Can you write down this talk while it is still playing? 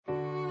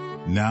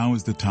Now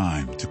is the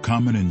time to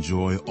come and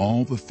enjoy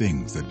all the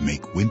things that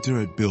make winter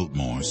at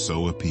Biltmore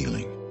so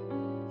appealing.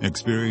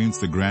 Experience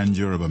the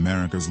grandeur of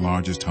America's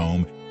largest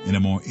home in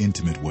a more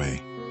intimate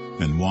way,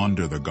 and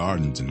wander the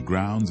gardens and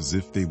grounds as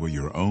if they were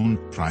your own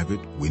private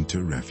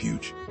winter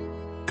refuge.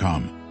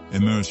 Come,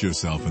 immerse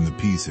yourself in the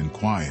peace and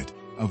quiet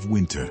of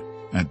winter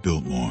at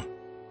Biltmore.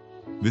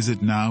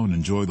 Visit now and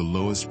enjoy the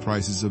lowest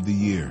prices of the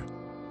year.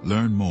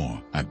 Learn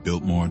more at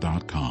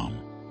Biltmore.com.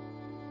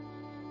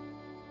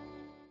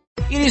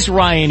 It is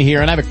Ryan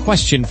here, and I have a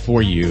question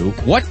for you.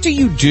 What do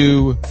you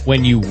do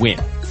when you win?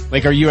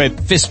 Like, are you a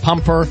fist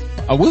pumper,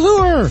 a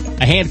woohooer,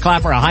 a hand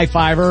clapper, a high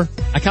fiver?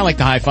 I kind of like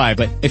the high five,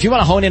 but if you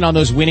want to hone in on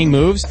those winning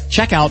moves,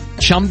 check out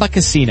Chumba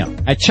Casino.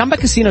 At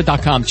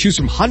ChumbaCasino.com, choose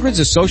from hundreds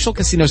of social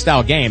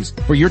casino-style games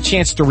for your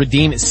chance to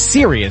redeem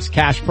serious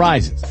cash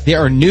prizes.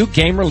 There are new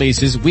game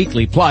releases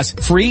weekly, plus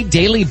free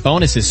daily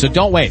bonuses, so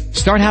don't wait.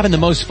 Start having the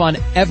most fun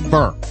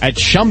ever at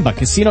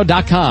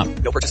ChumbaCasino.com.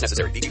 No purchase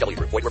necessary. VGW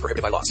Group. Void where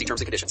prohibited by law. See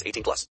terms and conditions.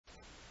 18+.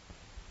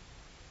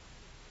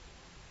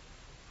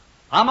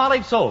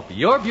 Palmolive Soap,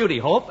 your beauty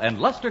hope, and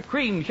Luster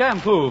Cream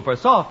Shampoo for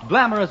soft,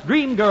 glamorous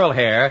dream girl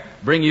hair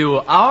bring you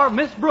Our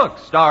Miss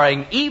Brooks,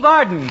 starring Eve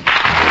Arden.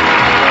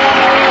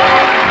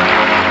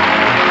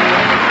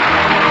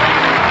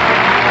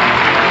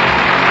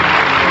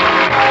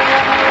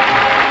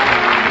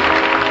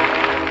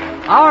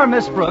 Our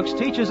Miss Brooks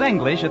teaches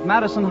English at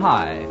Madison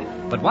High,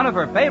 but one of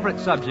her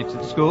favorite subjects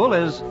at school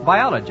is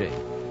biology.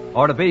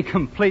 Or to be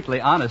completely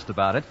honest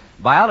about it,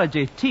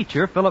 biology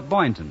teacher Philip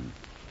Boynton.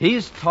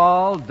 He's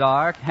tall,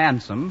 dark,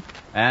 handsome,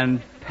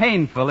 and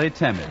painfully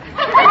timid.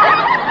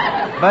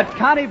 But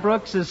Connie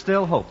Brooks is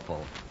still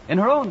hopeful. In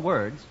her own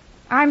words,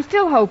 I'm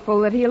still hopeful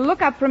that he'll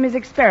look up from his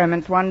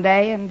experiments one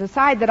day and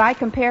decide that I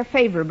compare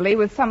favorably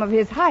with some of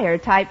his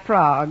higher-type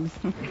frogs.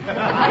 Somehow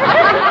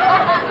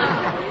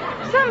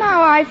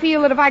I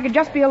feel that if I could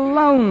just be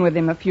alone with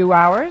him a few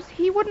hours,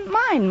 he wouldn't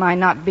mind my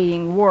not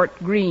being wart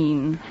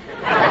green.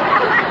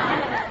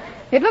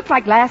 It looked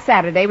like last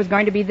Saturday was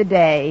going to be the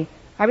day.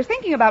 I was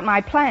thinking about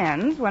my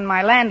plans when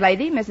my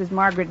landlady, Mrs.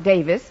 Margaret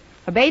Davis,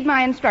 obeyed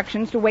my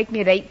instructions to wake me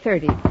at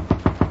 8:30.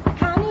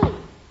 Connie,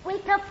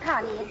 wake up,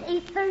 Connie.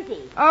 It's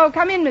 8:30. Oh,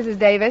 come in, Mrs.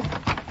 Davis.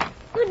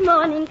 Good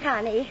morning,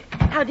 Connie.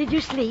 How did you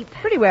sleep?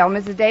 Pretty well,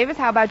 Mrs. Davis.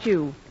 How about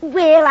you?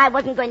 Well, I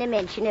wasn't going to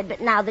mention it, but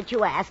now that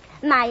you ask,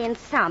 my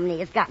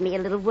insomnia's got me a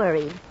little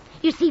worried.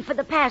 You see, for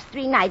the past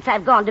 3 nights,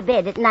 I've gone to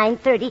bed at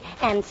 9:30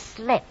 and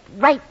slept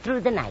right through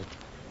the night.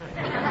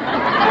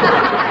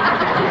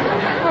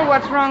 Well,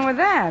 what's wrong with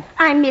that?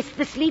 I missed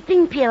the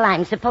sleeping pill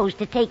I'm supposed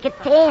to take at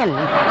 10.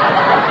 But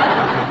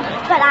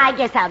I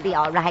guess I'll be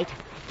all right.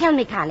 Tell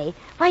me, Connie,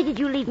 why did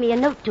you leave me a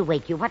note to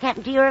wake you? What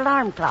happened to your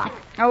alarm clock?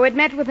 Oh, it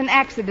met with an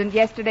accident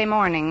yesterday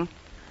morning.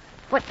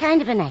 What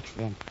kind of an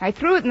accident? I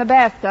threw it in the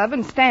bathtub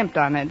and stamped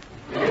on it.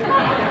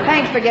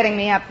 Thanks for getting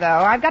me up, though.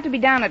 I've got to be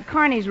down at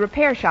Carney's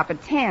repair shop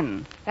at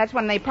 10. That's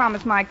when they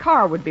promised my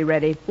car would be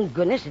ready. Oh,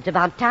 goodness, it's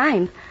about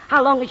time.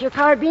 How long has your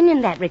car been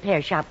in that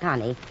repair shop,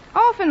 Connie?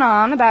 Off and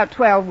on, about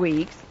 12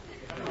 weeks.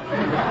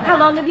 How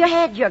long have you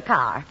had your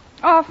car?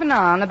 Off and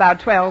on, about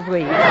 12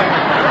 weeks.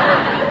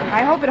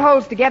 I hope it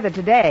holds together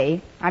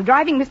today. I'm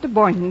driving Mr.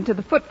 Boynton to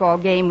the football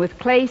game with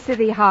Clay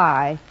City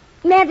High.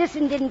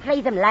 Madison didn't play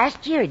them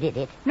last year, did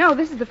it? No,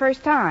 this is the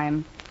first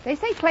time. They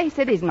say Clay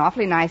City's an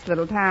awfully nice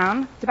little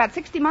town. It's about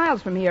 60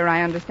 miles from here,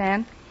 I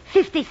understand.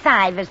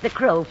 55 as the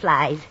crow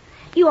flies.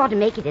 You ought to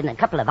make it in a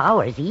couple of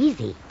hours,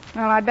 easy.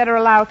 Well, I'd better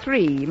allow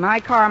 3.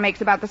 My car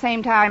makes about the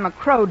same time a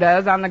crow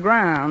does on the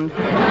ground.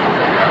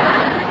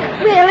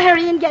 Well,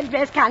 hurry and get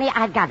dressed, Connie.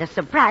 I've got a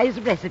surprise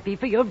recipe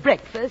for your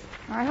breakfast.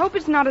 I hope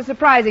it's not as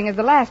surprising as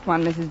the last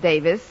one, Mrs.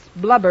 Davis.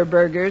 Blubber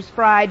burgers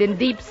fried in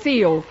deep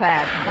seal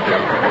fat.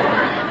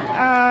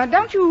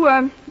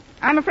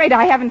 I'm afraid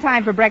I haven't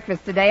time for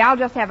breakfast today. I'll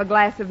just have a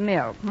glass of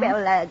milk.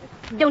 Well,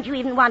 don't you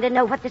even want to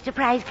know what the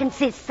surprise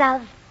consists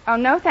of? Oh,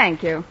 no,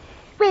 thank you.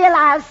 Well,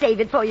 I'll save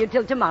it for you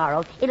till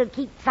tomorrow. It'll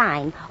keep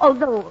fine,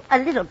 although a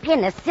little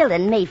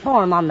penicillin may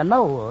form on the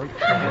mold.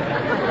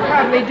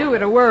 Probably do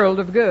it a world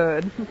of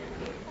good.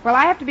 Well,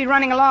 I have to be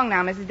running along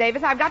now, Mrs.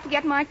 Davis. I've got to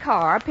get my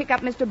car, pick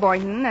up Mr.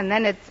 Boynton, and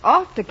then it's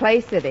off to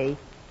Clay City.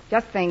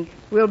 Just think,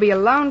 we'll be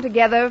alone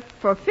together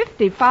for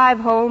 55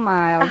 whole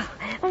miles.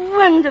 Oh,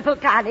 wonderful,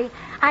 Connie.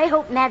 I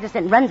hope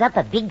Madison runs up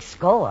a big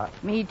score.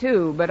 Me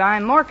too, but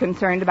I'm more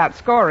concerned about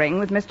scoring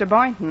with Mr.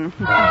 Boynton.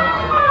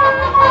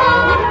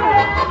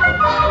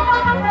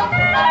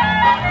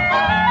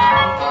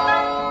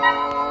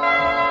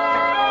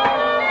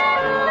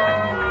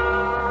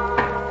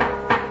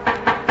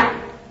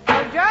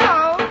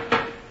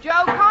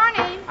 Joe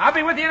Carney. I'll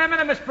be with you in a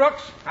minute, Miss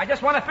Brooks. I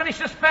just want to finish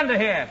this fender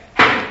here.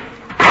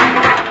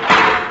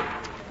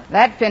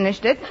 That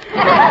finished it.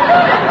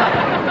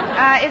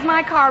 Is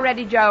my car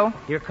ready, Joe?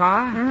 Your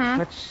car? Mm-hmm.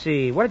 Let's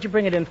see. What did you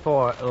bring it in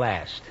for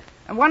last?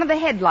 One of the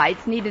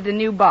headlights needed a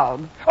new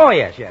bulb. Oh,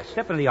 yes.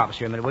 Step into the office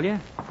here a minute, will you?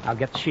 I'll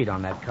get the sheet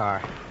on that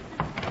car.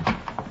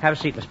 Have a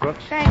seat, Miss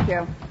Brooks. Thank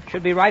you.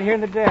 Should be right here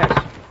in the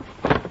desk.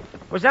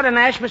 Was that a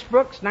Nash, Miss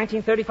Brooks?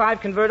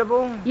 1935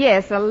 convertible?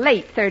 Yes, a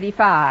late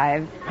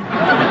 35.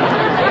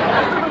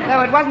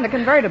 Though it wasn't a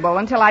convertible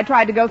until I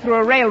tried to go through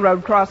a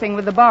railroad crossing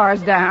with the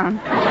bars down.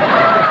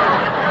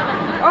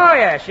 Oh,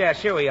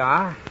 yes, here we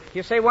are.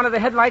 You say one of the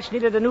headlights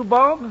needed a new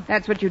bulb?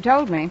 That's what you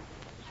told me.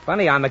 It's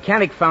funny, our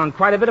mechanic found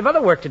quite a bit of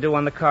other work to do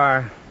on the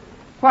car.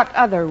 What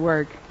other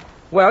work?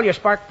 Well, your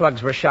spark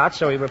plugs were shot,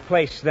 so he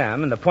replaced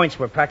them, and the points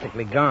were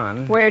practically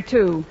gone. Where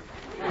to?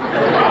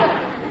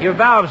 Your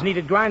valves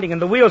needed grinding,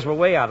 and the wheels were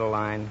way out of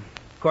line.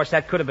 Of course,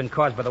 that could have been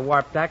caused by the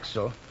warped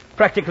axle.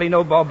 Practically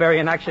no ball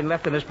bearing action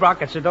left in the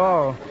sprockets at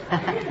all.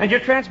 And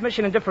your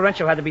transmission and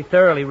differential had to be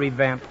thoroughly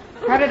revamped.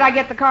 How did I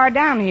get the car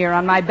down here?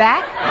 On my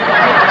back?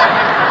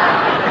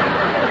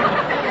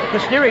 The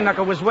steering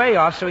knuckle was way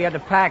off, so he had to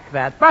pack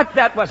that. But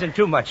that wasn't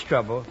too much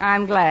trouble.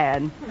 I'm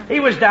glad. He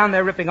was down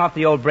there ripping off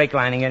the old brake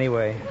lining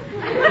anyway.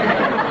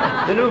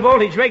 The new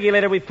voltage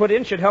regulator we put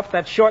in should help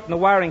that shorten the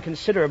wiring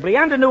considerably,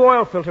 and a new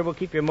oil filter will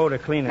keep your motor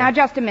cleaner. Now,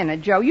 just a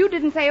minute, Joe. You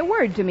didn't say a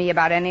word to me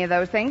about any of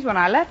those things when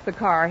I left the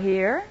car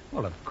here.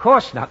 Well, of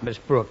course not, Miss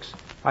Brooks.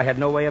 I had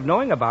no way of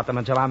knowing about them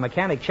until our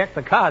mechanic checked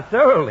the car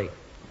thoroughly.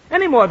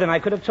 Any more than I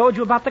could have told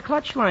you about the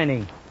clutch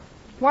lining.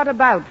 What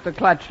about the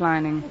clutch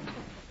lining?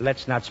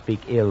 Let's not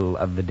speak ill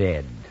of the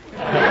dead.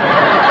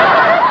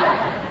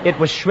 It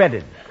was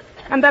shredded.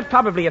 And that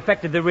probably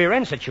affected the rear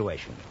end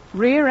situation.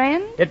 Rear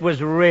end? It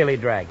was really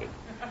dragging.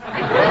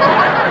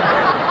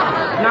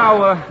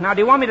 Now,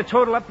 do you want me to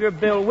total up your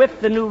bill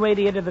with the new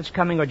radiator that's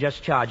coming, or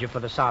just charge you for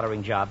the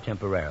soldering job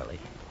temporarily?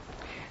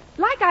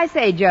 Like I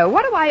say, Joe,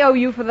 what do I owe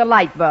you for the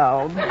light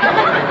bulb?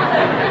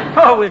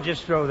 Oh, we'll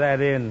just throw that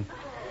in.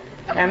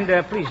 And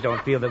please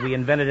don't feel that we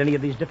invented any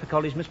of these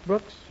difficulties, Miss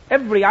Brooks.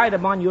 Every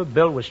item on your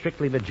bill was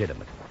strictly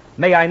legitimate.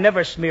 May I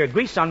never smear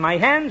grease on my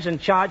hands and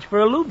charge for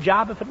a lube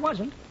job if it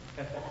wasn't.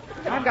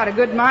 I've got a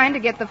good mind to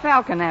get the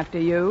Falcon after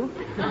you.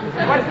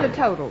 What's the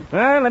total?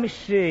 Well, let me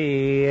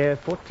see.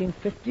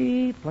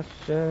 $14.50 plus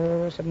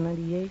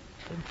 $7.98.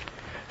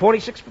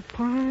 46 for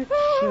parts.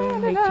 18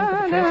 for the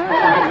transport.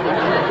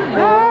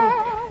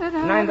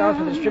 $9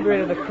 for the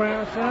distributor of the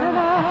crown. $6 for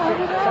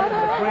the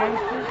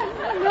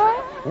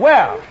crown.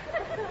 Well,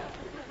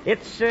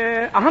 it's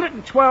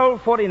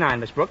 $112.49,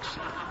 Miss Brooks.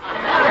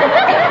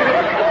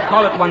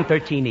 Call it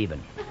 $113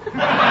 even.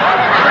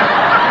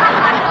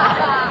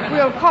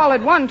 We'll call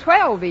it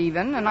 $112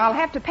 even, and I'll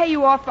have to pay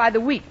you off by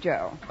the week,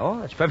 Joe. Oh,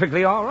 that's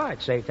perfectly all right.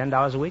 Say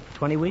 $10 a week,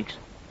 20 weeks.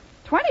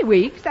 20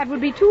 weeks? That would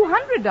be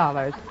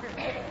 $200.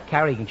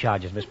 Carrying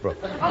charges, Miss Brooks.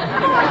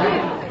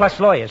 Plus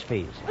lawyer's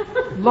fees.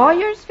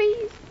 Lawyer's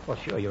fees? Well,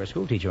 sure, you're a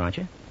school teacher, aren't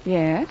you?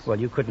 Yes. Well,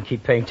 you couldn't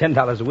keep paying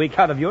 $10 a week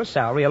out of your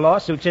salary. A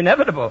lawsuit's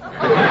inevitable. Well,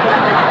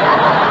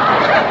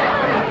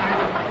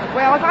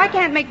 if I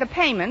can't make the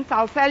payments,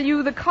 I'll sell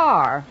you the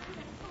car.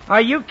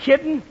 Are you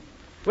kidding?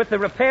 With the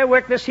repair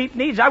work this heap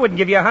needs, I wouldn't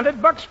give you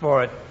 $100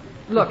 for it.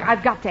 Look,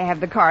 I've got to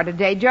have the car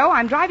today, Joe.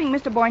 I'm driving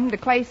Mr. Boynton to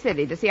Clay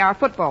City to see our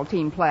football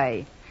team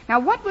play. Now,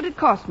 what would it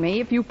cost me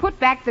if you put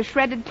back the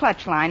shredded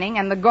clutch lining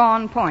and the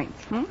gone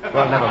points? Well,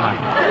 never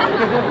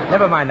mind.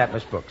 Never mind that,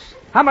 Miss Brooks.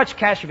 How much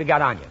cash have you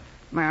got on you?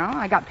 Well,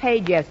 I got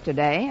paid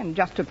yesterday and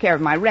just took care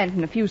of my rent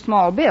and a few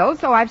small bills,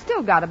 so I've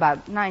still got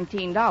about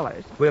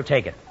 $19. We'll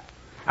take it.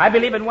 I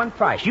believe in one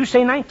price. You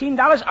say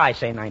 $19, I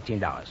say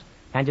 $19.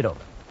 Hand it over.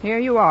 Here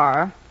you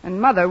are,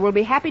 and Mother will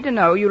be happy to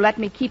know you let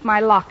me keep my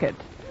locket.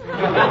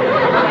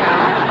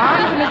 Now, on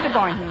to Mr.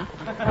 Boynton.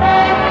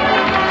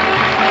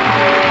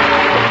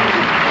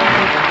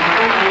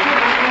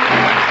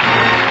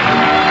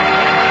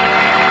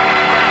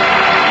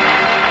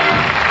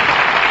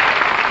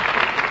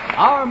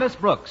 Our Miss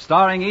Brooks,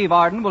 starring Eve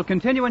Arden, will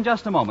continue in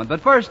just a moment.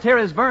 But first, here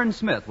is Vern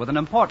Smith with an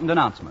important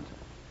announcement.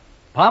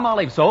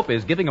 Palmolive Soap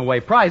is giving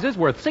away prizes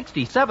worth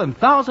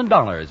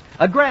 $67,000.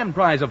 A grand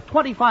prize of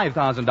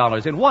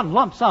 $25,000 in one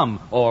lump sum,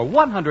 or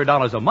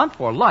 $100 a month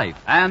for life.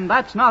 And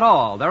that's not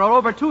all. There are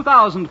over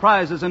 2,000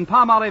 prizes in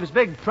Palmolive's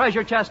big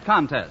treasure chest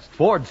contest.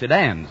 Ford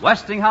sedans,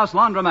 Westinghouse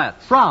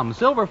laundromats, From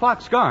Silver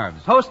Fox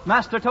scarves,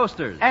 Toastmaster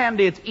toasters. and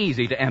it's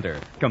easy to enter.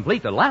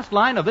 Complete the last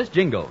line of this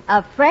jingle.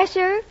 A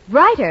fresher,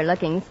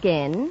 brighter-looking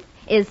skin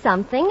is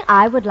something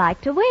I would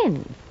like to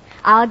win.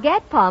 I'll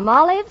get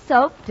Palmolive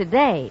Soap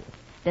today.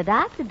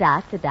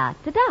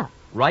 Da-da-da-da-da-da-da.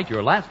 Write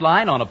your last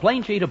line on a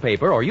plain sheet of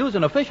paper or use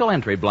an official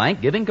entry blank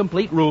giving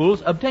complete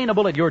rules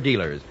obtainable at your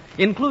dealers.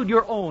 Include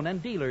your own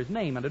and dealer's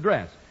name and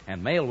address.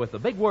 And mail with the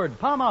big word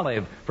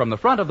Palmolive from the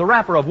front of the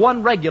wrapper of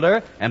one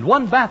regular and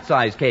one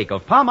bath-size cake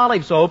of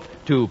Palmolive Soap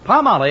to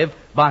Palmolive,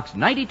 Box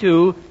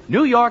 92,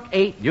 New York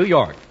 8, New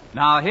York.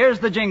 Now, here's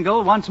the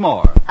jingle once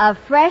more. A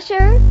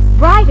fresher,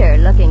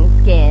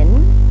 brighter-looking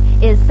skin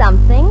is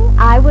something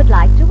I would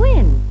like to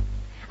win.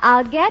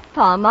 I'll get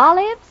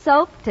Palmolive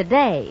Soap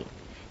today.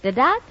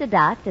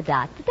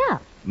 Da-da-da-da-da-da-da.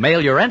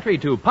 Mail your entry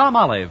to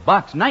Palmolive,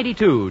 Box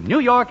 92, New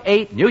York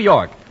 8, New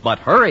York. But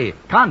hurry,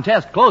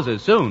 contest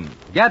closes soon.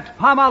 Get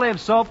Palmolive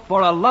Soap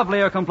for a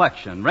lovelier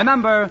complexion.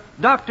 Remember,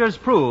 doctors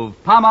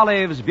prove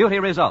Palmolive's beauty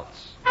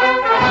results.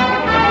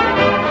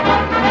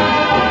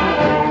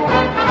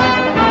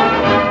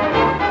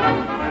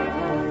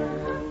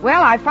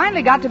 Well, I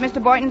finally got to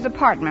Mr. Boynton's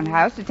apartment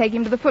house to take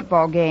him to the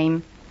football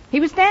game. He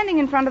was standing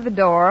in front of the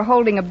door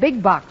holding a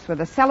big box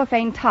with a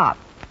cellophane top,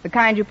 the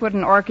kind you put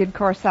an orchid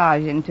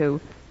corsage into.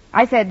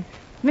 I said,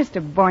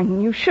 "Mr.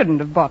 Boynton, you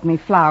shouldn't have bought me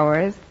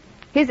flowers."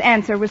 His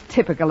answer was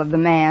typical of the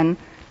man.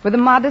 With a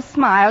modest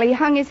smile, he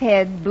hung his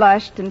head,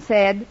 blushed, and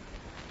said,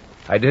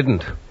 "I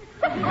didn't."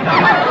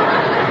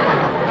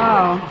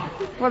 "Oh,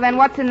 well then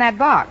what's in that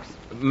box?"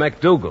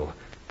 MacDougal.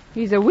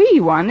 He's a wee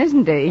one,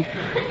 isn't he?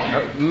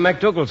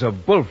 MacDougal's a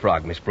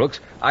bullfrog, Miss Brooks.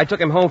 I took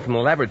him home from the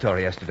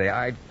laboratory yesterday.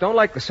 I don't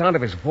like the sound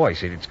of his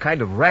voice. It's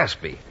kind of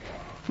raspy.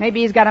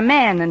 Maybe he's got a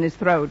man in his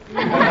throat.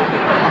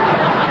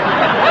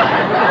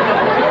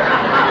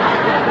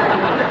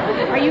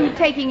 Are you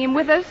taking him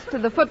with us to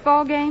the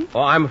football game?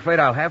 Oh, I'm afraid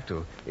I'll have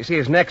to. You see,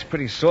 his neck's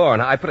pretty sore,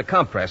 and I put a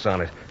compress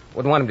on it.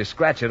 Wouldn't want him to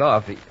scratch it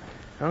off. He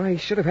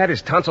should have had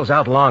his tonsils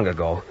out long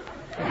ago.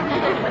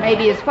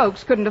 Maybe his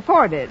folks couldn't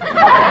afford it.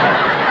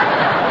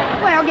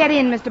 Well, get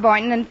in, Mr.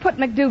 Boynton, and put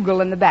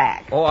MacDougal in the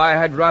back. Oh,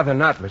 I'd rather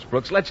not, Miss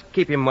Brooks. Let's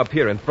keep him up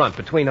here in front,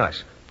 between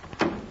us.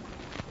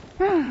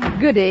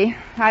 Goody.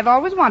 I've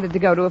always wanted to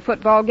go to a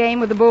football game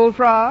with a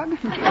bullfrog.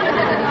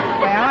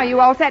 Well, are you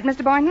all set,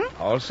 Mr. Boynton?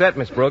 All set,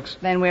 Miss Brooks.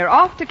 Then we're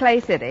off to Clay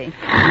City.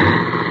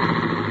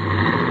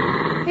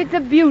 It's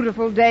a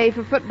beautiful day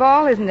for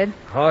football, isn't it?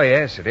 Oh,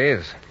 yes, it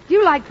is. Do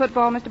you like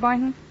football, Mr.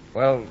 Boynton?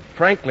 Well,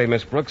 frankly,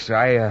 Miss Brooks,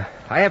 I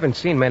haven't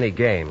seen many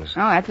games.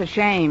 Oh, that's a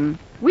shame.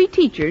 We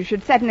teachers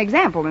should set an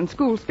example in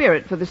school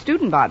spirit for the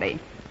student body.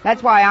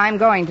 That's why I'm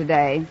going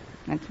today.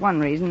 That's one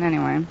reason,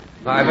 anyway.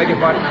 I beg your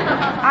pardon?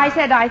 I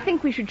said I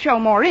think we should show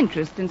more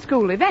interest in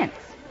school events.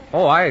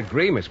 Oh, I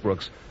agree, Miss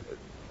Brooks.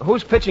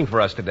 Who's pitching for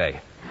us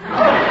today?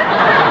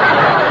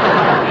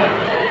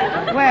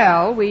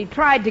 Well, we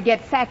tried to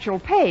get Satchel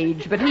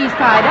Paige, but he's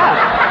tied up.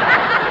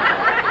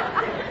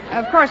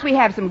 Of course, we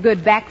have some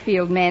good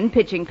backfield men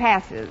pitching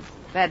passes.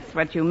 That's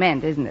what you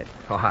meant, isn't it?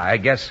 Oh, I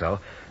guess so.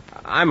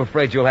 I'm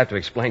afraid you'll have to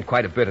explain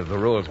quite a bit of the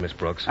rules, Miss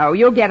Brooks. Oh,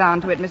 you'll get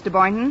on to it, Mr.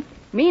 Boynton.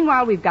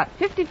 Meanwhile, we've got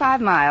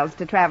 55 miles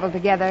to travel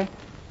together.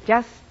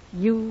 Just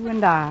you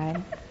and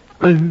I.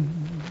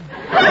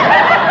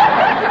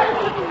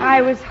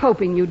 I was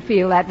hoping you'd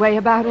feel that way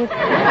about it.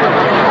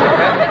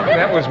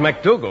 That was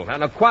MacDougal.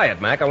 Now,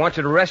 quiet, Mac. I want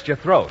you to rest your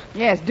throat.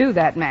 Yes, do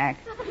that, Mac.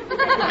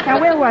 Now,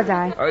 where was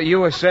I? You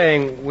were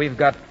saying we've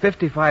got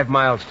 55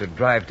 miles to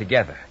drive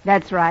together.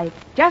 That's right.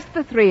 Just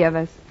the three of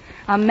us.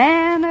 A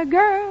man, a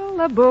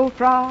girl, a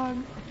bullfrog.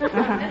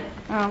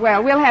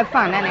 Well, we'll have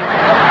fun anyway.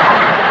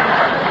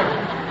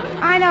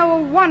 I know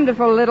a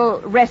wonderful little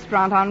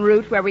restaurant en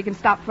route where we can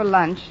stop for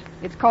lunch.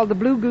 It's called the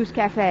Blue Goose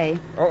Cafe.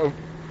 Oh,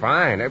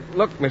 fine.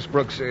 Look, Miss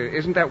Brooks,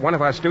 isn't that one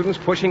of our students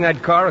pushing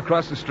that car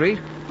across the street?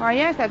 Oh,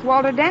 yes, that's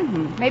Walter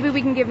Denton. Maybe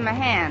we can give him a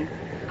hand.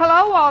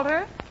 Hello,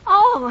 Walter.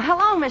 Oh,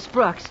 hello, Miss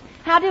Brooks.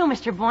 How do,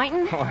 Mr.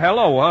 Boynton? Oh,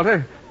 hello,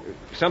 Walter.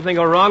 Something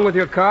go wrong with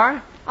your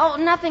car? Oh,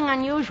 nothing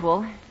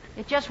unusual.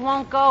 It just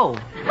won't go.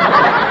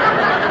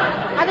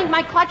 I think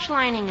my clutch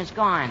lining is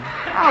gone.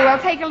 Oh, well,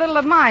 take a little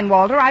of mine,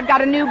 Walter. I've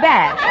got a new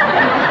batch.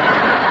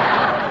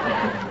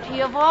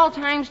 Gee, of all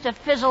times to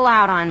fizzle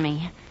out on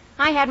me.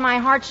 I had my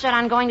heart set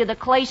on going to the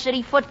Clay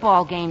City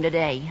football game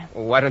today.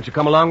 Well, why don't you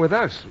come along with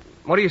us?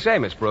 What do you say,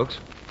 Miss Brooks?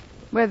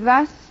 With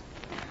us?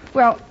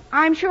 Well,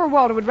 I'm sure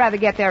Walter would rather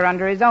get there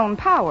under his own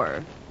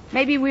power.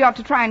 Maybe we ought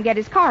to try and get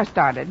his car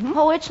started.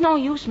 Oh, it's no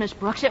use, Miss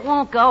Brooks. It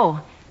won't go.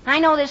 I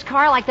know this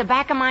car like the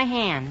back of my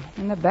hand.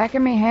 And the back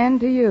of me hand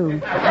to you.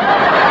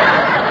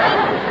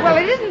 Well,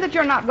 it isn't that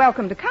you're not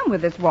welcome to come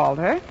with us,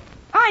 Walter.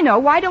 I know.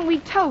 Why don't we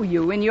tow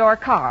you in your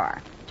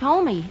car?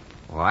 Tow me?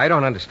 Well, I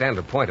don't understand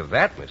the point of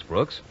that, Miss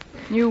Brooks.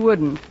 You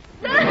wouldn't.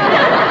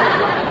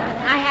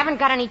 I haven't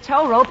got any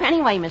tow rope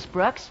anyway, Miss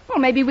Brooks. Well,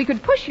 maybe we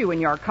could push you in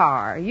your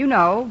car. You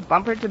know,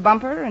 bumper to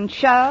bumper and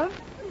shove.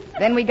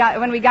 Then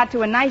when we got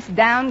to a nice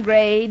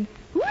downgrade,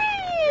 whee!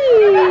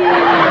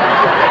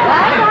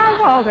 Bye-bye,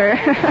 Walter.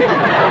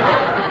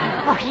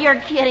 Oh, you're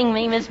kidding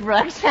me, Miss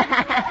Brooks.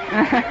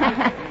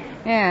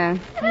 Yeah.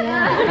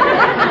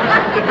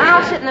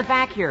 I'll sit in the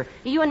back here.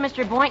 You and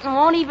Mr. Boynton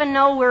won't even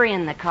know we're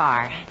in the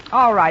car.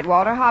 All right,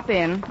 Walter, hop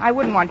in. I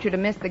wouldn't want you to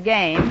miss the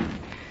game.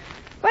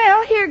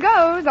 Well, here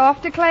goes,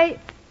 off to Clay.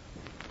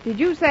 Did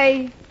you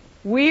say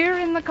we're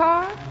in the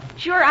car?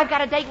 Sure, I've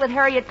got a date with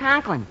Harriet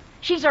Conklin.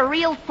 She's a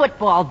real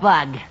football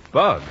bug.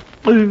 Bug?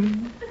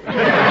 Don't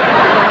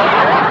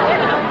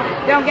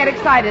get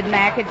excited,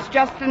 Mac. It's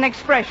just an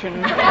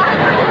expression.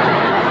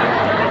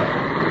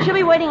 She'll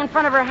be waiting in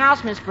front of her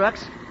house, Miss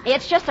Brooks.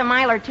 It's just a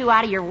mile or two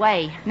out of your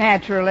way.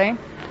 Naturally.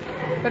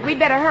 But we'd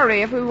better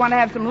hurry if we want to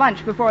have some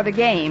lunch before the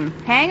game.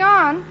 Hang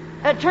on.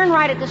 Turn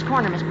right at this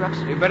corner, Miss Brooks.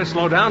 You better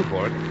slow down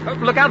for it.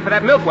 Look out for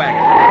that milk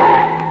wagon.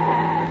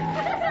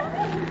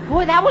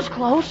 Boy, that was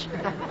close.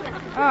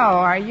 Oh,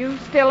 are you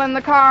still in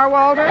the car,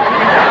 Walter?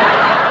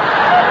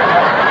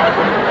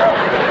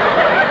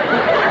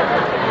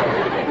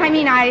 I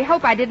mean, I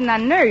hope I didn't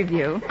unnerve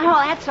you.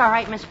 Oh, that's all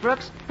right, Miss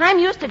Brooks. I'm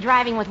used to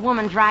driving with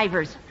woman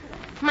drivers.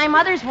 My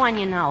mother's one,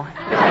 you know.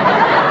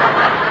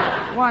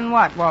 One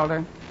what,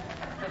 Walter?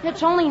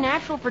 It's only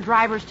natural for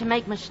drivers to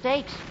make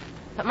mistakes.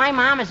 but my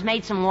mom has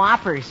made some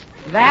whoppers.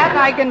 That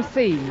I can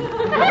see.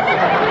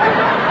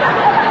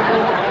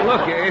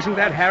 Look, isn't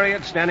that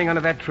Harriet standing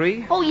under that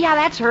tree? Oh, yeah,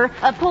 that's her.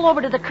 Pull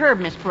over to the curb,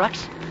 Miss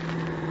Brooks.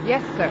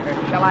 Yes, sir.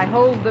 Shall I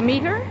hold the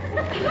meter?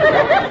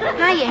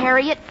 Hiya,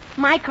 Harriet.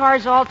 My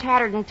car's all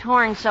tattered and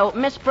torn, so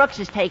Miss Brooks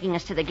is taking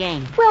us to the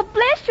game. Well,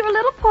 bless your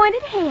little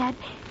pointed head.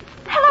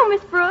 Hello,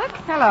 Miss Brooks.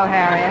 Hello,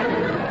 Harriet.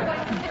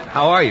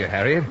 How are you,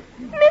 Harriet?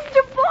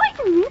 Mr.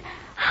 Boynton,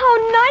 how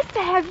nice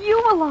to have you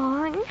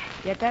along.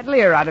 Get that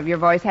leer out of your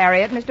voice,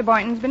 Harriet. Mr.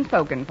 Boynton's been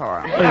spoken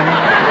for.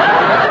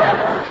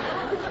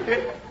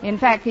 In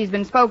fact, he's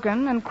been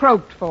spoken and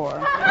croaked for.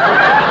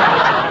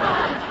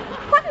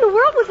 What in the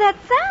world was that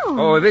sound?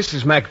 Oh, this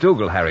is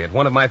MacDougal, Harriet,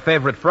 one of my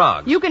favorite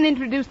frogs. You can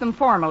introduce them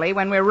formally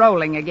when we're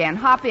rolling again.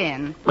 Hop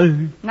in.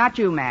 Not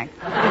you, Mac.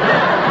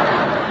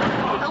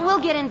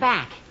 We'll get in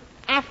back.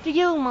 After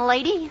you,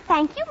 m'lady.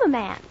 Thank you, my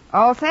man.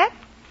 All set?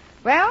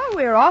 Well,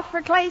 we're off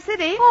for Clay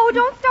City. Oh,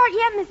 don't start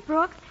yet, Miss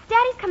Brooks.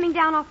 Daddy's coming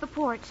down off the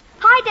porch.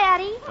 Hi,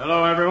 Daddy.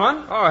 Hello,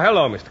 everyone. Oh,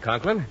 hello, Mr.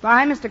 Conklin.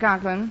 Bye, Mr.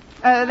 Conklin.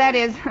 That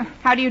is,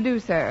 how do you do,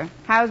 sir?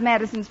 How's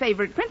Madison's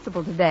favorite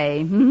principal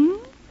today?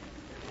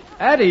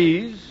 At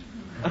ease.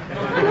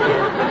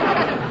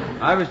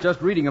 I was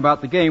just reading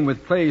about the game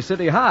with Clay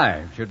City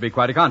High. Should be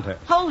quite a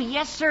contest. Oh,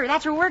 yes, sir.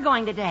 That's where we're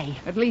going today.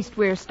 At least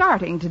we're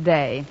starting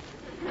today.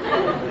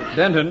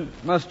 Denton,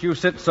 must you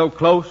sit so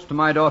close to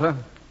my daughter?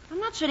 I'm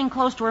not sitting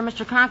close to her,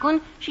 Mr.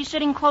 Conklin. She's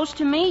sitting close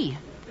to me.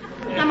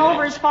 I'm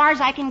over as far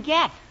as I can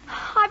get.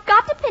 I've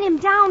got to pin him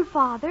down,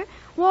 Father.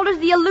 Walter's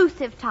the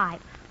elusive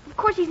type. Of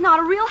course, he's not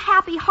a real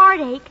happy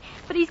heartache,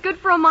 but he's good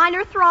for a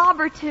minor throb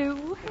or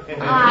two. Cut it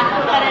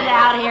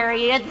out,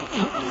 Harriet.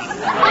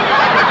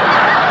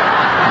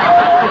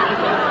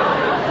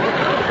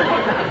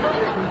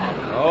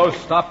 Oh,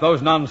 stop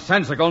those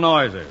nonsensical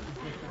noises.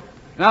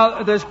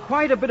 Now, there's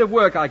quite a bit of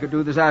work I could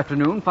do this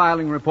afternoon,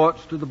 filing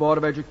reports to the Board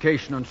of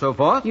Education and so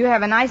forth. You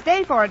have a nice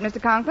day for it,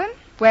 Mr. Conklin.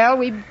 Well,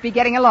 we'd be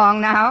getting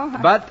along now.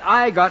 But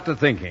I got to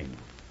thinking.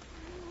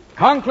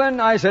 Conklin,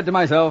 I said to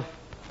myself,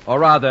 or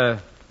rather,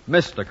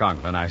 Mr.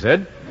 Conklin, I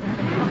said,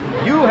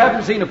 you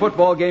haven't seen a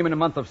football game in a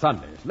month of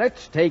Sundays.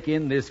 Let's take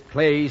in this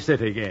Clay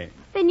City game.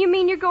 Then you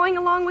mean you're going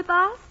along with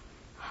us?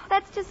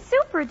 That's just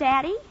super,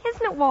 Daddy.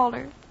 Isn't it,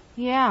 Walter?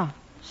 Yeah,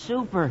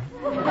 super.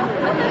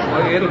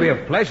 Well, it'll be a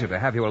pleasure to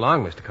have you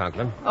along, Mr.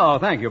 Conklin. Oh,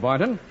 thank you,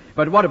 Boynton.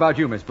 But what about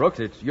you, Miss Brooks?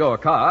 It's your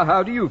car.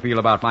 How do you feel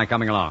about my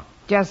coming along?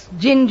 Just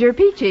ginger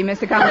peachy,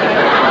 Mr. Conklin.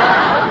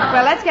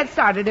 Well, let's get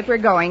started if we're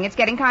going. It's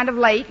getting kind of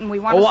late, and we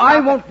want to stop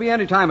I won't be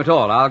any time at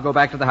all. I'll go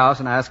back to the house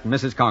and ask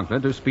Mrs.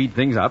 Conklin to speed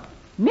things up.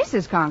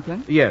 Mrs.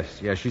 Conklin?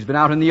 Yes. She's been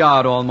out in the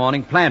yard all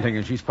morning planting,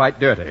 and she's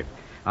quite dirty.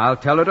 I'll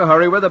tell her to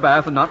hurry with the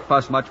bath and not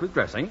fuss much with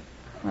dressing.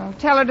 Well,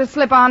 tell her to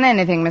slip on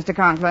anything, Mr.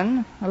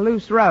 Conklin. A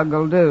loose rug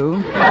will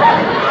do.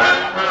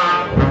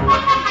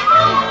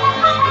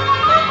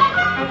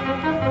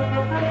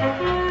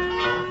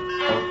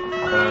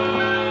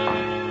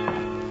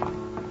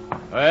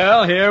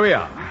 Well, here we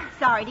are.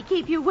 Sorry to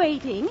keep you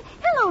waiting.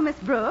 Hello, Miss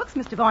Brooks,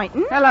 Mr.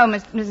 Boynton. Hello,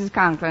 Mrs.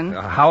 Conklin.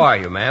 How are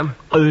you, ma'am?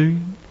 Walter's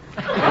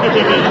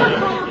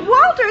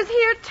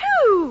here,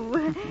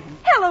 too.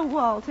 Hello,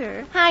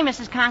 Walter. Hi,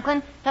 Mrs.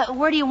 Conklin.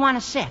 Where do you want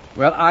to sit?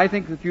 Well, I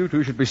think that you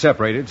two should be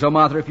separated. So,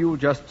 Martha, if you'll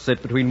just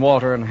sit between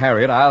Walter and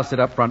Harriet, I'll sit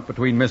up front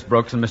between Miss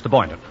Brooks and Mr.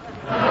 Boynton.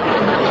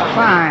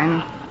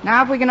 Fine.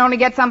 Now, if we can only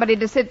get somebody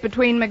to sit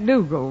between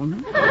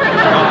MacDougal.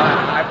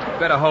 I'd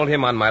better hold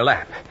him on my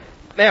lap.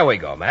 There we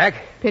go, Mac.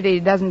 Pity he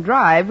doesn't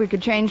drive. We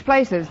could change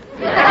places.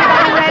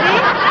 Everybody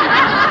ready?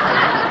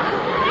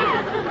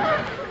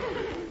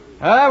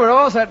 We're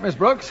all set, Miss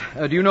Brooks.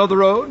 Do you know the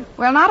road?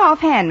 Well, not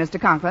offhand, Mr.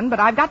 Conklin,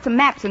 but I've got some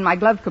maps in my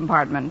glove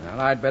compartment.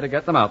 Well, I'd better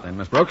get them out then,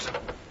 Miss Brooks.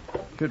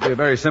 Should be a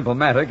very simple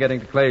matter getting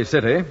to Clay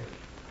City.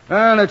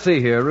 Let's see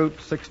here.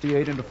 Route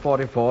 68 into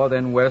 44,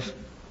 then west.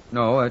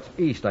 No, it's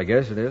east, I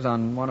guess it is,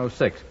 on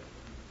 106.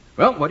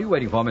 Well, what are you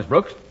waiting for, Miss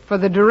Brooks? For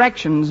the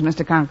directions,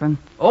 Mr. Conklin.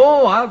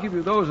 Oh, I'll give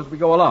you those as we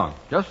go along.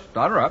 Just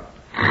start her up.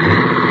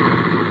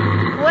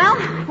 Well,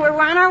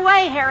 we're on our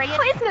way, Harriet.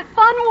 Oh, isn't it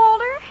fun,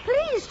 Walter?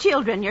 Please,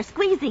 children, you're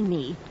squeezing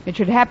me. It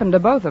should happen to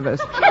both of us.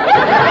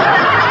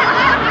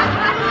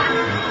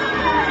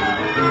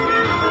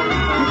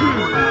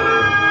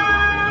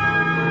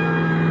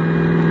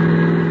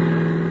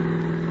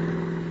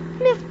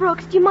 Miss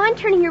Brooks, do you mind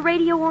turning your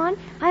radio on?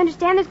 I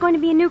understand there's going to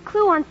be a new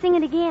clue on Sing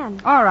It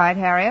Again. All right,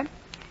 Harriet.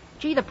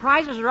 Gee, the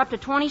prizes are up to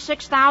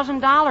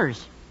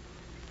 $26,000.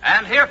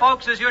 And here,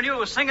 folks, is your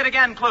new Sing It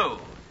Again clue.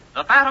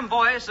 The Phantom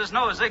Voice is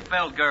no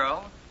Ziegfeld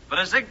girl, but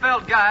a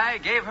Ziegfeld guy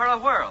gave her a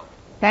whirl.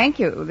 Thank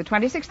you. The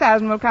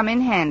 $26,000 will come in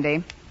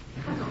handy.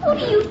 Who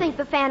do you think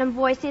the Phantom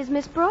Voice is,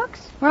 Miss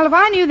Brooks? Well, if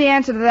I knew the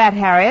answer to that,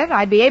 Harriet,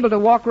 I'd be able to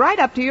walk right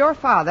up to your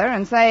father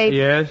and say...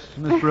 Yes,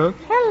 Miss Brooks?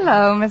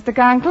 Hello, Mr.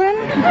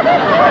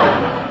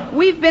 Conklin.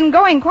 We've been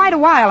going quite a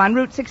while on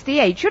Route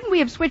 68. Shouldn't we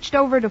have switched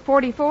over to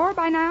 44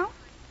 by now?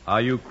 Are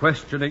you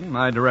questioning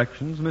my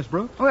directions, Miss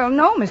Brooks? Well,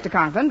 no, Mr.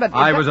 Conklin, but...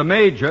 I was a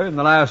major in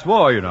the last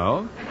war, you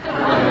know.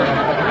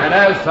 And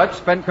as such,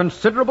 spent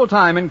considerable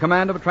time in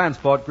command of a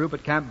transport group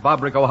at Camp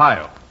Bobrick,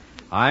 Ohio.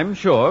 I'm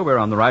sure we're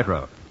on the right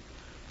road.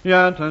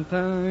 And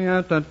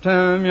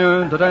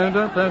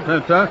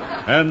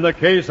the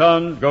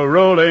caissons go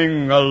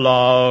rolling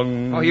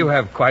along. Oh, you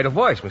have quite a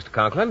voice, Mr.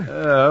 Conklin.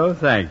 Oh,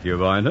 thank you,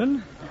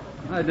 Boynton.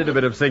 I did a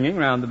bit of singing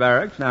round the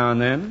barracks now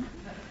and then.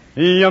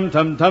 Yum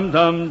tum tum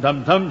tum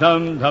tum tum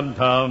tum tum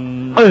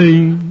tum. Oh,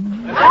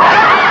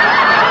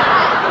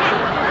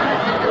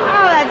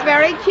 that's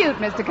very cute,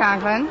 Mr.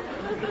 Conklin.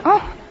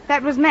 Oh,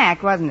 that was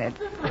Mac, wasn't it?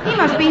 He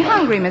must be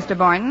hungry, Mr.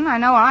 Boynton. I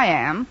know I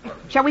am.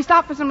 Shall we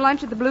stop for some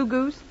lunch at the Blue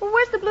Goose? Well,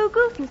 where's the Blue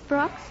Goose, Miss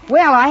Brooks?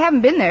 Well, I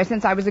haven't been there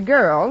since I was a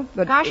girl,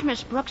 but... Gosh,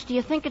 Miss Brooks, do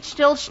you think it's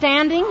still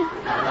standing?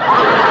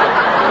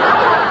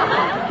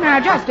 Now,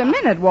 just a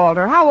minute,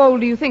 Walter. How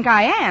old do you think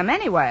I am,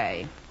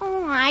 anyway?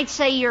 Oh, I'd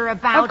say you're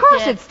about... Of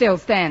course it's still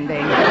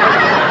standing.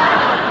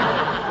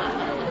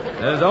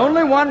 There's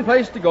only one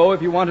place to go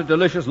if you want a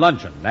delicious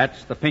luncheon.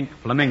 That's the Pink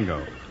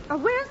Flamingo. Oh,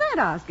 where's that,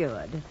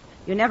 Osgood?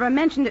 You never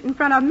mentioned it in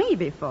front of me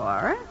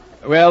before.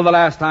 Well, the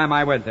last time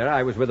I went there,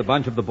 I was with a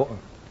bunch of the boys.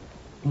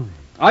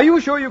 Are you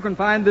sure you can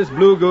find this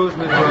Blue Goose,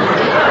 Miss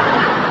Brooks?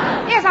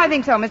 Yes, I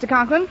think so, Mr.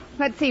 Conklin.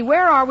 Let's see,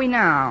 where are we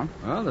now?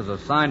 Well, there's a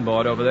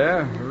signboard over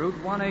there,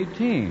 Route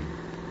 118.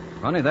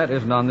 Funny, that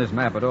isn't on this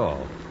map at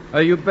all.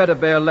 You'd better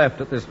bear left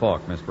at this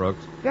fork, Miss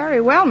Brooks.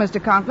 Very well,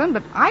 Mr. Conklin,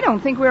 but I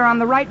don't think we're on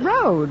the right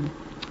road.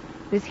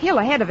 This hill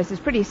ahead of us is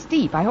pretty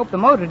steep. I hope the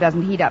motor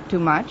doesn't heat up too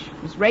much.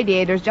 This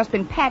radiator's just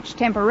been patched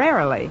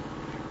temporarily.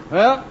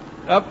 Well,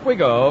 up we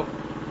go.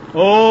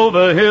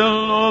 Over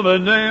hill, over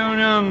down,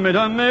 and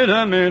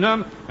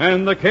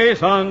the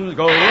caissons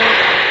go.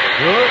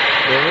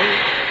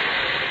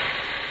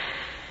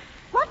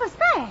 What was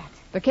that?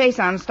 The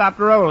caisson stopped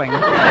rolling.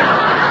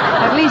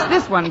 At least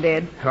this one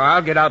did. Oh,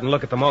 I'll get out and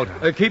look at the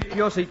motor. Keep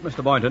your seat,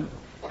 Mr. Boynton.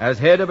 As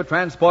head of a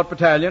transport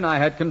battalion, I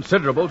had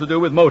considerable to do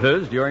with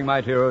motors during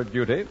my tour of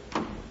duty.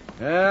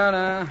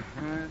 Let's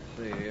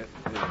see.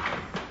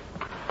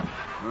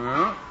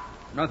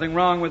 Nothing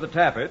wrong with the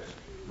tappets.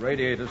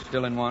 Radiator's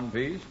still in one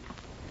piece.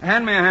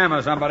 Hand me a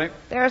hammer, somebody.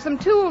 There are some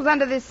tools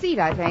under this seat,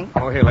 I think.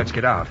 Oh, here, let's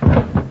get out.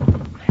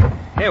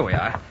 Here we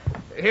are.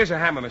 Here's a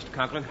hammer, Mr.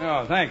 Conklin.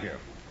 Oh, thank you.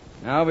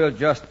 Now we'll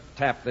just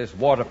tap this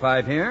water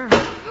pipe here.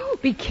 Oh,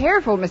 be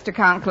careful, Mr.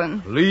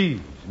 Conklin. Please,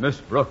 Miss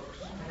Brooks.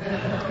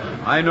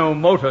 I know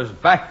motors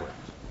backwards.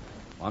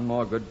 One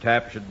more good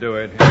tap should do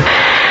it.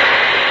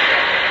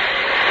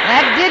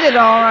 That did it,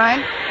 all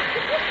right.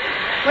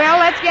 Well,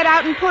 let's get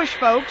out and push,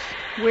 folks.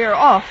 We're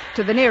off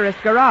to the nearest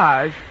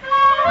garage.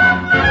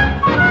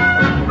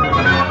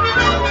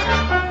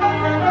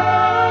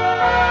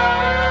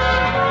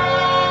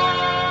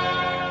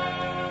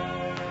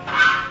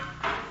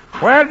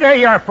 Well, there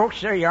you are, folks.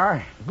 There you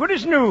are. Good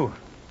as new.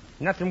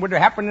 Nothing would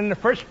have happened in the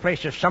first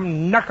place if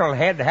some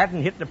knucklehead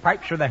hadn't hit the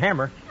pipes with a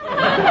hammer.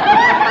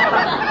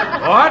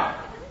 What?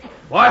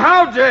 Why,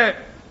 how dare...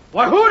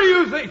 Why, who do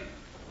you think...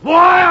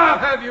 Why, I'll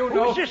have you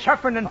know... Who's this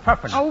huffing and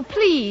puffing? Oh,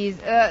 please.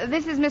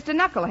 This is Mr.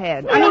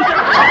 Knucklehead. I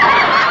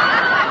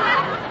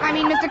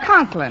mean, Mr.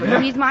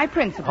 Conklin. He's my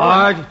principal.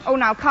 Oh,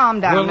 now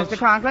calm down, Mr.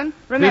 Conklin.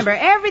 Remember,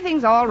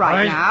 everything's all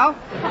right now.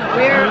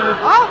 We're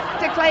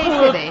off to Clay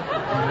City.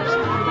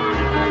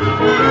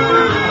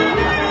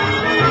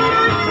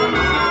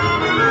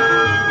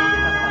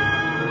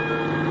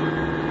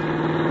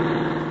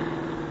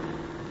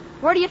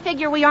 Where do you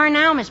figure we are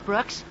now, Miss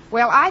Brooks?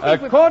 Well, I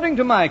think according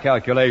to my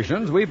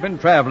calculations, we've been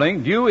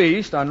traveling due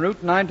east on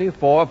Route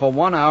 94 for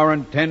 1 hour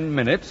and 10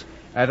 minutes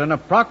at an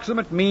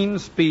approximate mean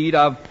speed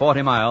of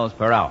 40 miles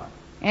per hour.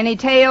 Any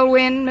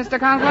tailwind, Mr.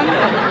 Conklin?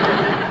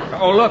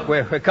 Oh, look,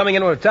 we're coming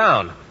into a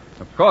town.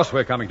 Of course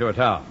we're coming to a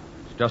town.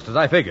 It's just as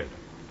I figured.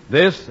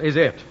 This is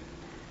it.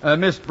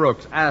 Miss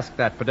Brooks, ask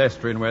that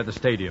pedestrian where the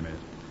stadium is.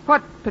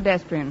 What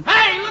pedestrian?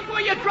 Hey, look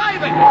where you're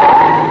driving!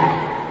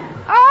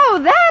 Oh,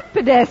 that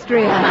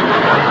pedestrian.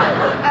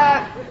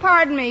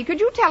 Pardon me.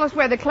 Could you tell us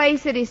where the Clay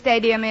City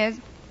Stadium is?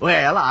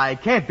 Well, I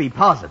can't be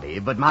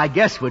positive, but my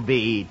guess would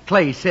be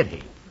Clay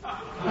City.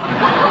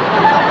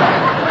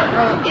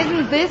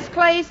 Isn't this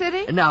Clay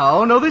City?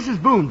 No, this is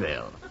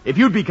Boonville. If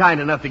you'd be kind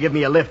enough to give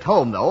me a lift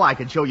home, though, I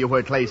could show you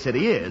where Clay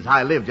City is.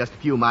 I live just a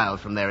few miles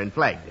from there in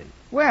Flagton.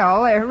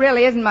 Well, there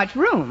really isn't much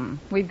room.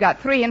 We've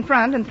got 3 in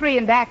front and 3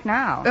 in back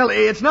now. Well,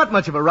 it's not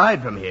much of a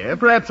ride from here.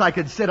 Perhaps I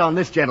could sit on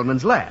this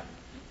gentleman's lap.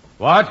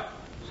 What?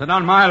 Sit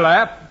on my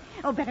lap?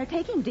 Oh, better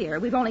take him, dear.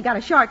 We've only got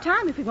a short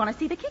time if we want to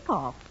see the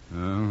kickoff.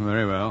 Oh,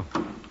 very well.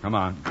 Come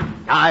on.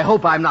 I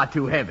hope I'm not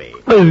too heavy.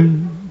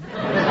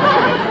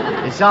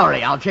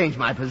 Sorry, I'll change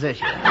my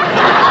position.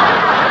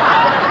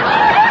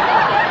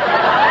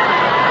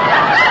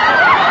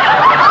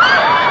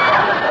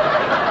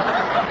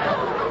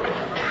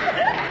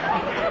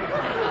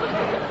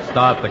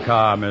 Start the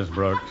car, Miss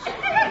Brooks.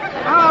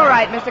 All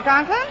right, Mr.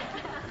 Conklin.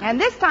 And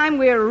this time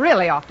we're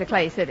really off to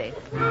Clay City.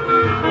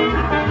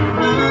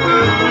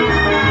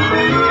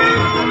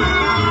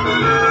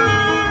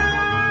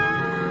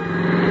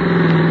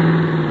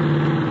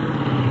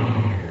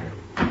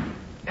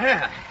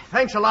 Yeah,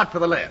 thanks a lot for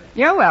the lift.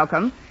 You're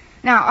welcome.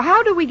 Now,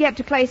 how do we get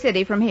to Clay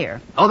City from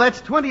here? Oh, that's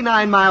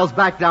 29 miles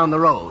back down the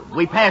road.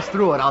 We passed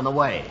through it on the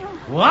way.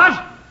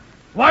 What?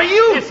 Why,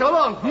 you... Yes, so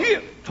long, folks.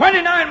 You,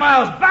 29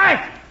 miles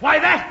back! Why,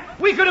 that...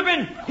 We could have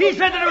been... He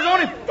said that it was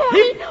only...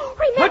 Daddy,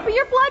 remember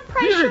your blood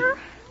pressure.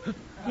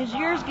 His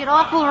ears get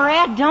awful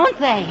red, don't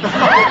they?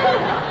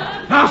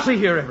 Now, see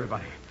here,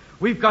 everybody.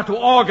 We've got to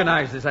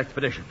organize this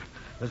expedition.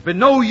 There's been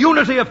no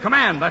unity of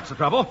command, that's the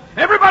trouble.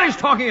 Everybody's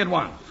talking at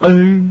once. Oh.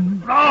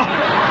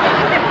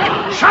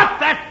 Shut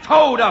that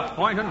toad up,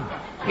 Boynton.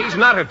 He's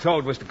not a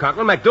toad, Mr.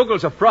 Conklin.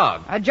 MacDougal's a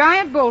frog. A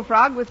giant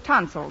bullfrog with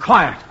tonsils.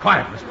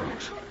 Quiet, Miss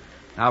Brooks.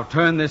 Now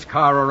turn this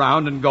car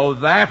around and go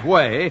that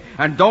way,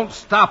 and don't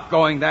stop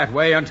going that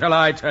way until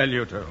I tell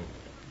you to.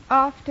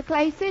 Off to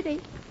Clay City.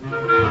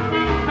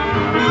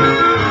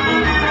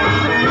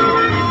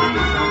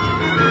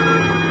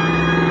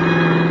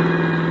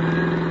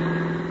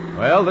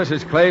 Well, this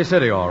is Clay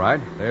City, all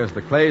right. There's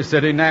the Clay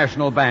City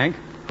National Bank,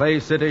 Clay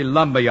City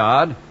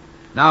Lumberyard.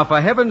 Now,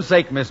 for heaven's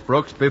sake, Miss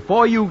Brooks,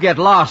 before you get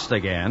lost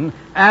again,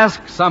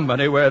 ask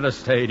somebody where the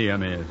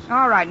stadium is.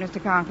 All right,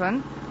 Mr.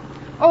 Conklin.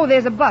 Oh,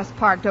 there's a bus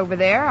parked over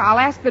there. I'll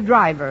ask the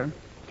driver.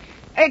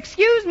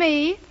 Excuse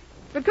me,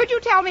 but could you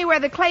tell me where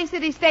the Clay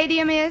City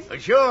Stadium is?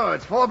 Sure,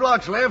 it's 4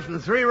 blocks left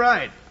and 3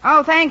 right.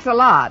 Oh, thanks a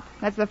lot.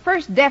 That's the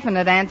first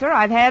definite answer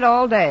I've had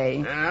all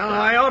day. Well,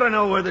 I ought to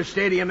know where the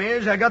stadium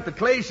is. I got the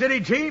Clay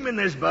City team in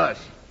this bus.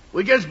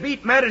 We just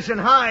beat Madison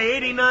High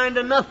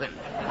 89-0.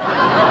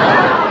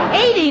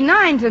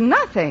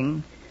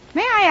 89-0?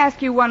 May I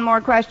ask you one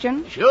more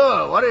question?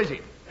 Sure, what is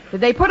it?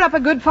 Did they put up a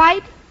good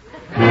fight?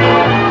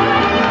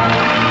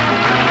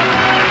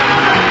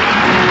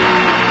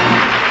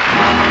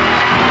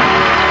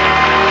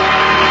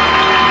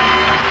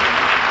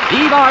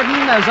 Eve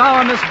Arden as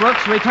our Miss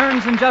Brooks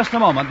returns in just a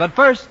moment. But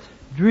first,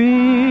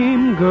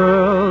 dream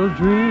girl,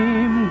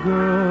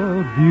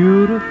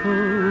 beautiful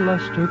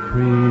luster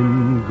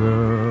cream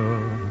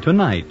girl.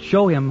 Tonight,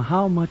 show him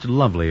how much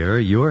lovelier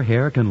your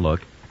hair can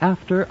look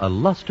after a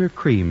Luster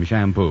Cream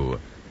shampoo.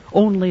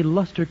 Only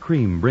Luster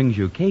Cream brings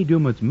you Kay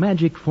Daumit's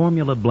magic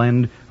formula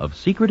blend of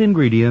secret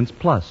ingredients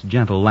plus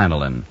gentle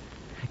lanolin.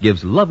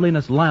 Gives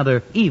loveliness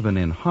lather even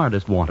in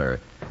hardest water.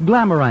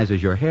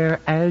 Glamorizes your hair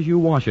as you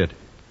wash it.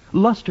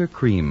 Luster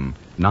Cream,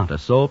 not a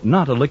soap,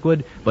 not a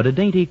liquid, but a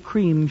dainty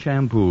cream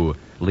shampoo,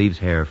 leaves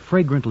hair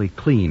fragrantly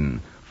clean,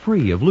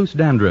 free of loose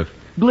dandruff,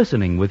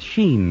 glistening with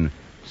sheen,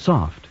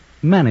 soft,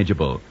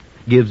 manageable,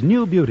 gives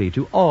new beauty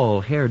to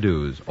all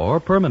hairdos or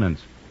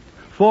permanents.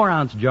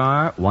 4-ounce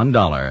jar,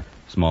 $1.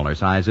 Smaller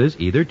sizes,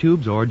 either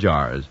tubes or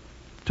jars.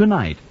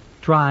 Tonight,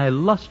 try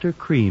Luster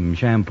Cream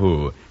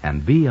shampoo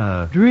and be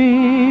a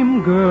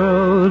dream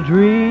girl,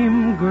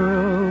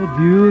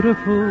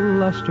 beautiful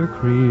luster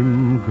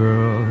cream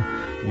girl.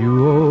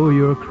 You owe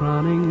your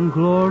crowning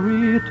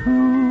glory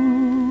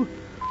to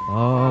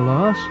a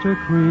luster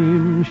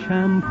cream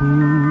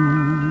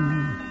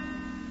shampoo.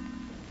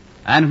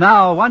 And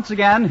now, once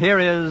again, here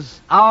is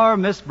our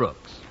Miss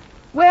Brooks.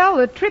 Well,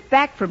 the trip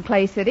back from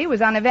Clay City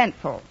was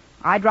uneventful.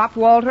 I dropped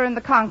Walter and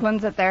the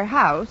Conklins at their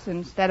house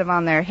instead of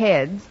on their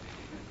heads.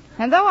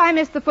 And though I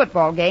missed the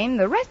football game,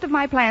 the rest of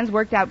my plans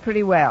worked out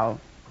pretty well.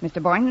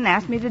 Mr. Boynton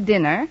asked me to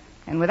dinner,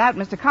 and without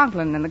Mr.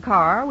 Conklin in the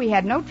car, we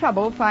had no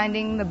trouble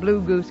finding the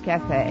Blue Goose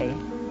Cafe.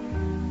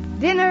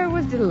 Dinner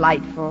was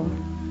delightful.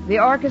 The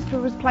orchestra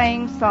was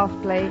playing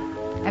softly,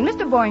 and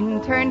Mr.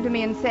 Boynton turned to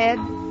me and said,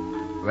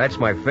 That's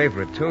my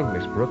favorite tune,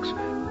 Miss Brooks.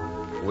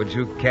 Would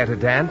you care to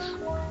dance?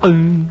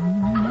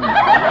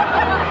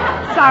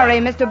 Sorry,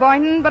 Mr.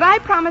 Boynton, but I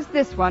promised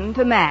this one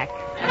to Mac.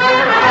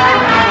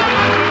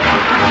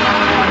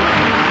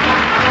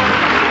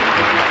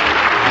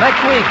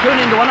 Next week, tune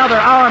into another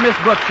Our Miss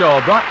Brooks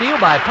show brought to you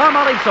by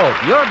Palmolive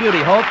Soap, Your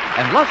Beauty Hope,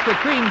 and Luster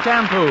Cream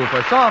Shampoo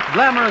for soft,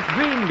 glamorous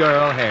dream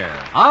girl hair.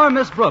 Our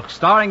Miss Brooks,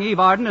 starring Eve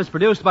Arden, is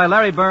produced by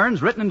Larry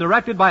Burns, written and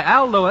directed by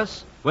Al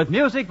Lewis, with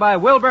music by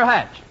Wilbur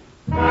Hatch.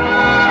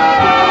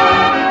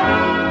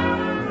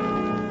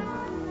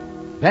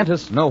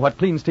 Dentists know what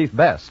cleans teeth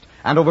best,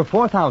 and over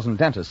 4,000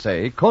 dentists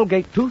say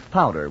Colgate Tooth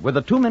Powder with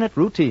a 2-minute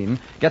routine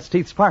gets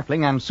teeth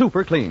sparkling and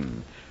super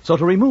clean. So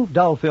to remove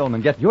dull film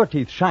and get your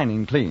teeth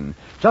shining clean,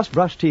 just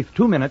brush teeth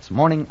 2 minutes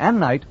morning and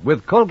night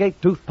with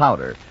Colgate Tooth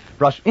Powder.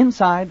 Brush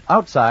inside,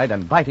 outside,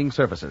 and biting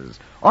surfaces.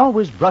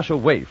 Always brush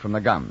away from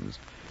the gums.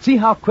 See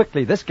how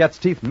quickly this gets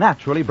teeth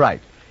naturally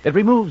bright. It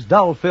removes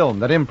dull film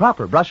that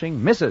improper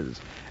brushing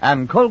misses.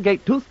 And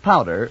Colgate Tooth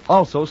Powder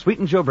also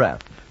sweetens your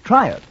breath.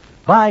 Try it.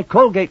 Buy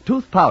Colgate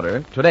Tooth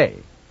Powder today.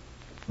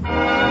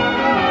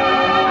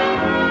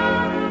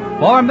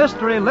 For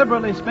mystery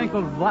liberally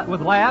sprinkled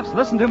with laughs,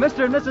 listen to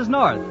Mr. and Mrs.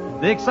 North,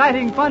 the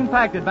exciting,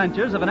 fun-packed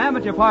adventures of an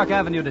amateur Park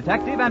Avenue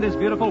detective and his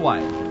beautiful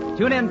wife.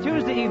 Tune in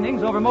Tuesday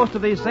evenings over most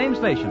of these same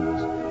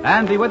stations.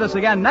 And be with us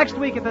again next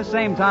week at the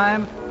same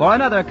time for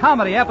another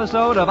comedy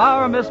episode of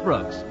Our Miss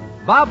Brooks.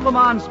 Bob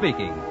Lamont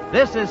speaking.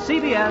 This is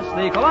CBS,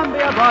 the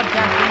Columbia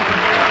Broadcasting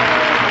System.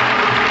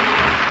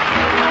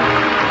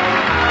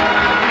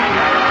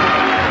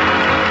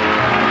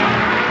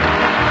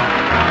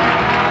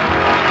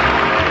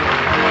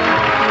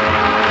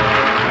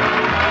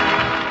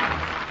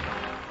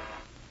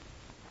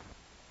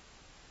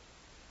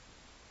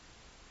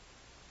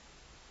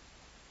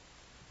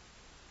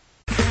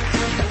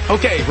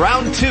 Okay,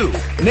 round 2.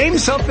 Name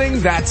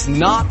something that's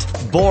not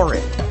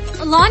boring.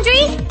 A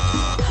laundry?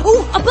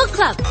 Ooh, a book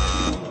club.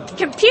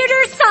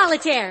 Computer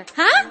solitaire,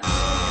 huh?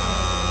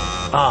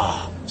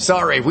 Ah,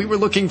 sorry, we were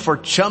looking for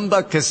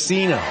Chumba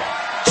Casino.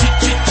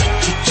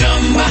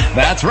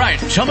 That's right.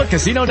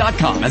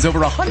 ChumbaCasino.com has over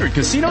 100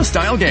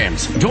 casino-style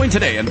games. Join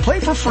today and play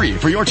for free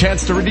for your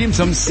chance to redeem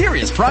some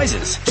serious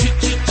prizes.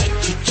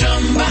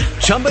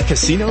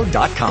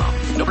 ChumbaCasino.com.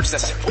 No purchase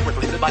necessary. Void where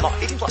prohibited by law.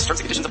 18+ terms and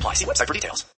conditions apply. See website for details.